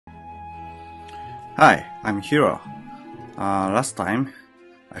Hi, I'm Hiro. Last time,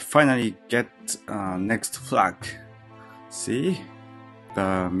 I finally get next flag. See?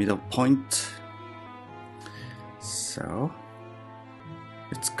 The middle point. So,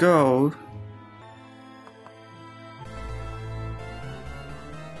 let's go.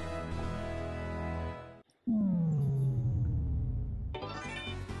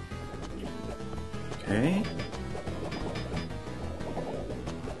 Okay.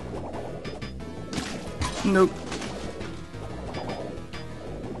 Nope.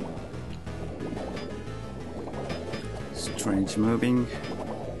 Strange moving.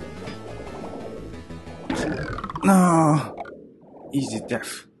 No! Easy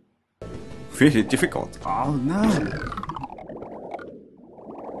death. Really difficult. Oh no!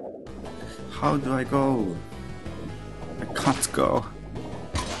 How do I go? I can't go.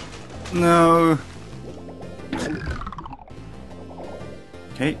 No!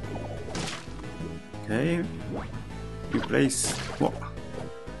 Okay. Okay. Replace what?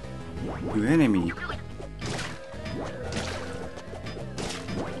 New enemy.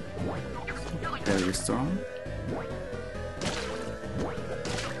 Very strong.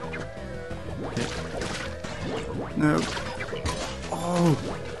 Okay. No. Oh.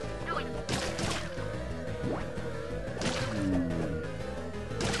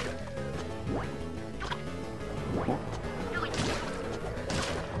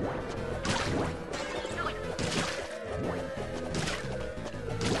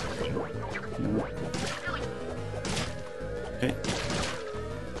 Okay.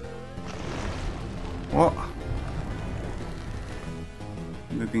 What?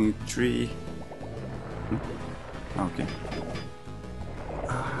 Moving tree. Okay. I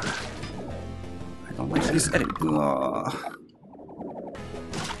don't like this edit.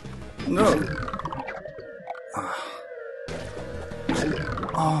 No.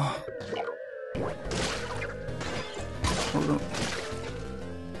 Oh. Hold on.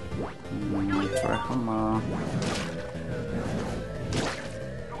 Try hammer.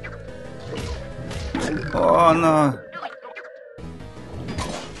 Oh no.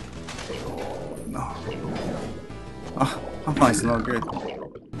 No. Ah, hammer is not good.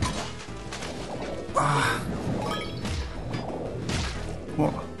 Ah.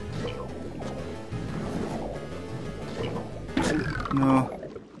 What? No.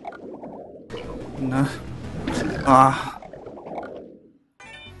 No. Ah.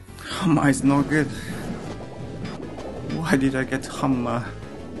 Hammer is not good. Why did I get hammer?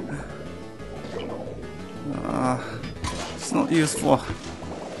 It's not useful.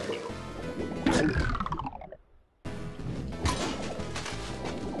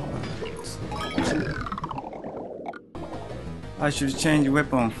 I should change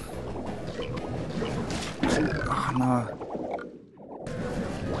weapon. Oh no.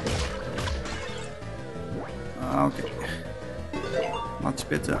 Okay. Much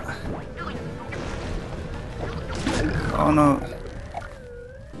better. Oh no.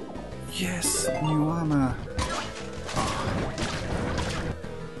 Yes, new armor.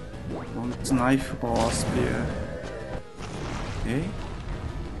 Want knife or spear? Okay.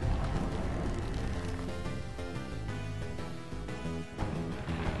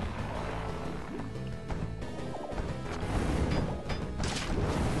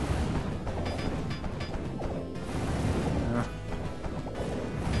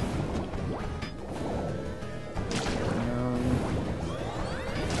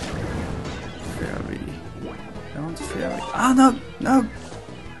 Fairy. Ah no, no.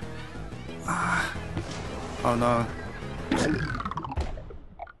 Ah. Oh no.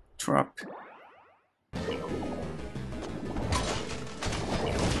 Trap.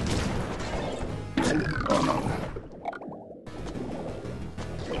 Oh no.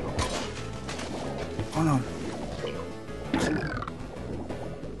 Oh no.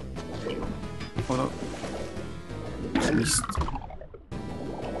 Oh no. Missed.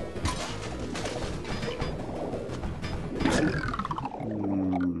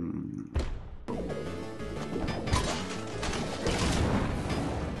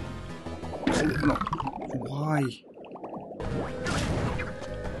 No. Why?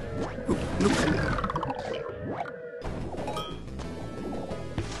 Look.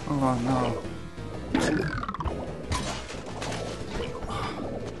 Oh no.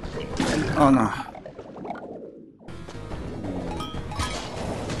 Oh no.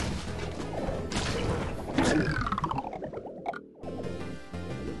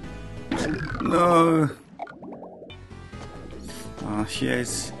 No. Here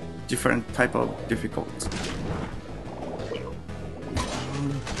is different type of difficult.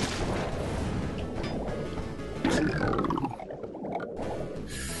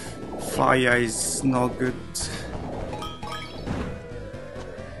 Fire is no good.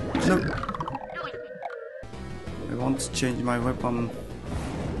 No. I want to change my weapon.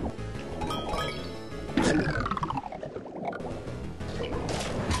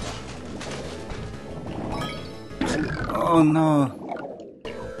 Oh no.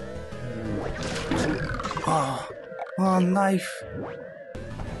 Oh, knife.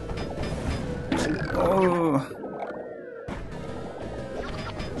 Oh.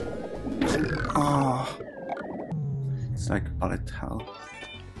 Oh. It's like bullet hell.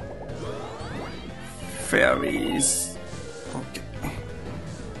 Fairies. Okay.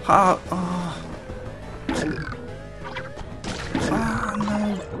 How? Oh. Ah, no.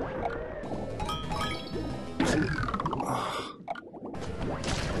 Oh.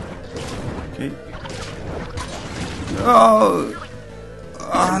 Okay. Oh.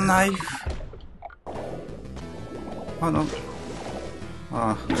 Ah, knife. Oh no.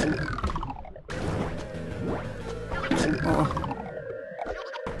 Ah. Oh.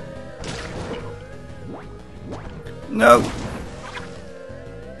 No.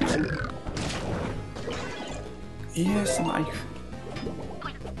 Yes, knife.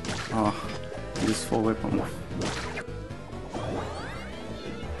 Ah, useful weapon.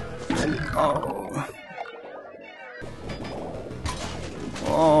 Oh.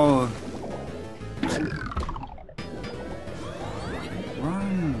 Oh.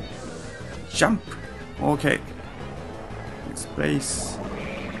 Run. Jump. Okay. Next place.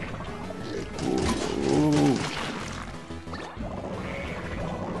 Ooh.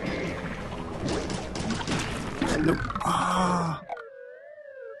 No. Ah.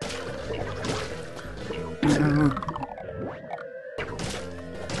 No.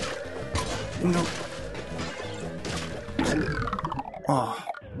 No. Oh.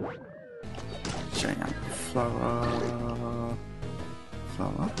 Giant flower.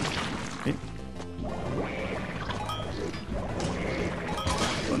 Flower. Okay.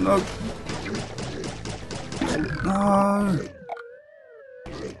 Oh no. No.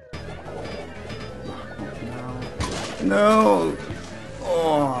 No.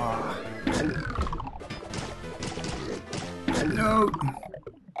 Oh. No.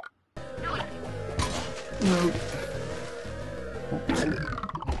 No.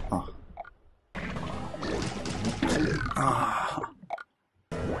 Oh. Ah.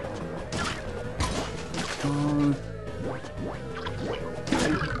 Oh.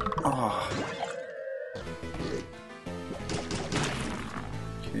 Oh.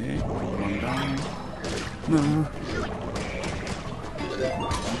 Okay, one down. No.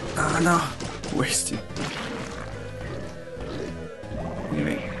 Ah, no. Wasted.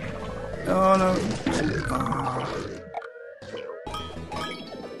 Anyway. Oh, no. Ah.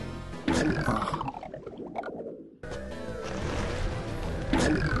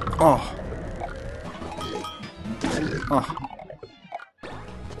 Oh. Oh.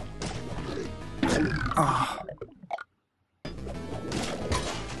 Ah.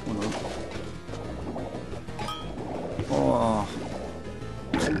 Oh.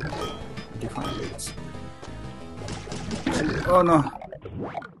 Defiance. Oh no.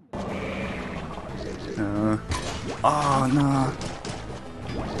 Oh no.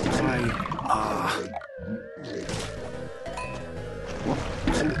 Why? Ah.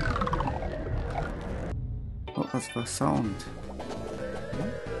 What was the sound?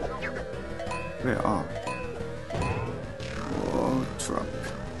 Where are? Oh, truck.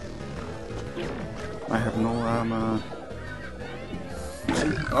 I have no armor.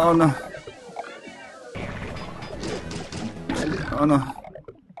 Oh no. Oh no.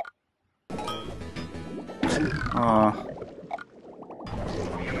 Ah.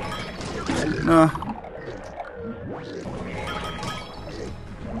 No.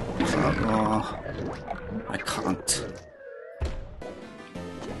 Oh. I can't.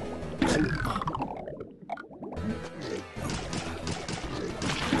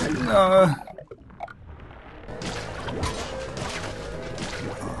 No.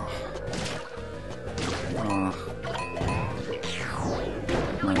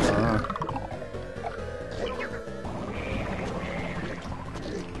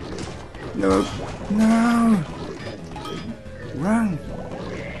 No. No. Run.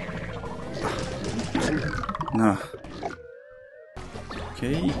 No.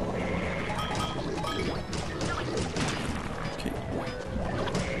 Okay. Okay.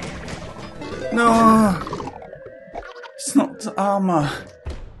 No. It's not armor.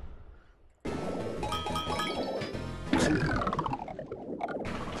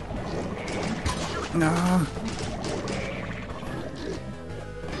 No.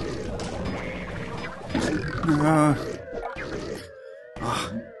 No.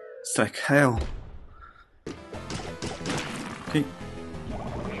 Oh. It's like hell. Okay.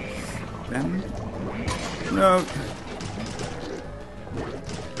 Then no.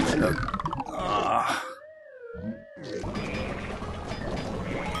 No. Ah.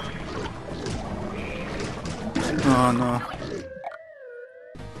 Oh no.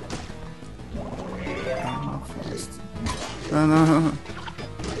 Oh no.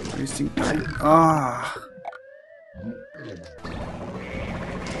 Wasting time. Ah.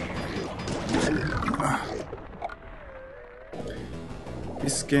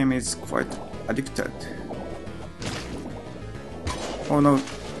 This game is quite addicted. Oh no.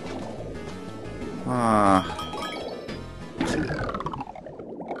 Ah.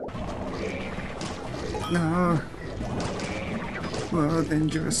 No. Oh,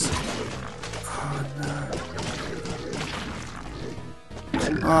 dangerous. Oh no.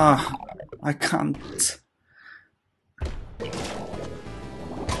 Ah. I can't.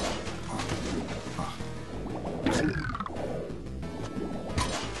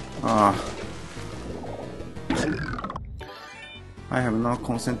 Ah. I have no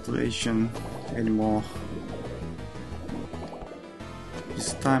concentration anymore.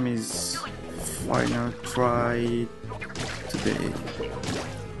 This time is final try today.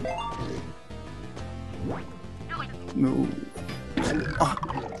 No. Ah.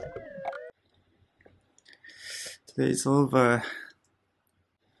 Today is over.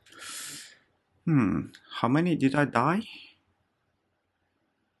 How many did I die?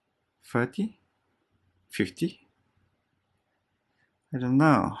 30? 50? I don't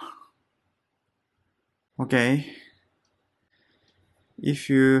know. Okay. If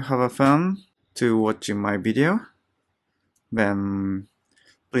you have a fun to watching my video, then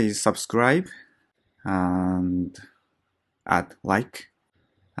please subscribe and add like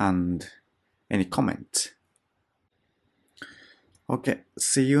and any comment. Okay,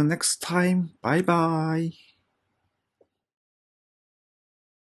 see you next time. Bye bye.